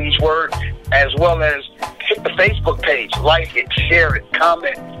underscores between each word, as well as hit the Facebook page, like it, share it,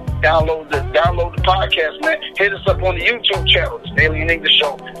 comment, download the podcast, man. Hit us up on the YouTube channel, The Staley and English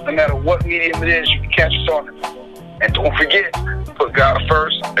Show. No matter what medium it is, you can catch us on it. And don't forget, put God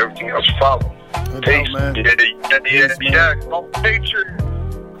first, everything else follow. No Peace. doubt, man. Yeah. Go Patriots.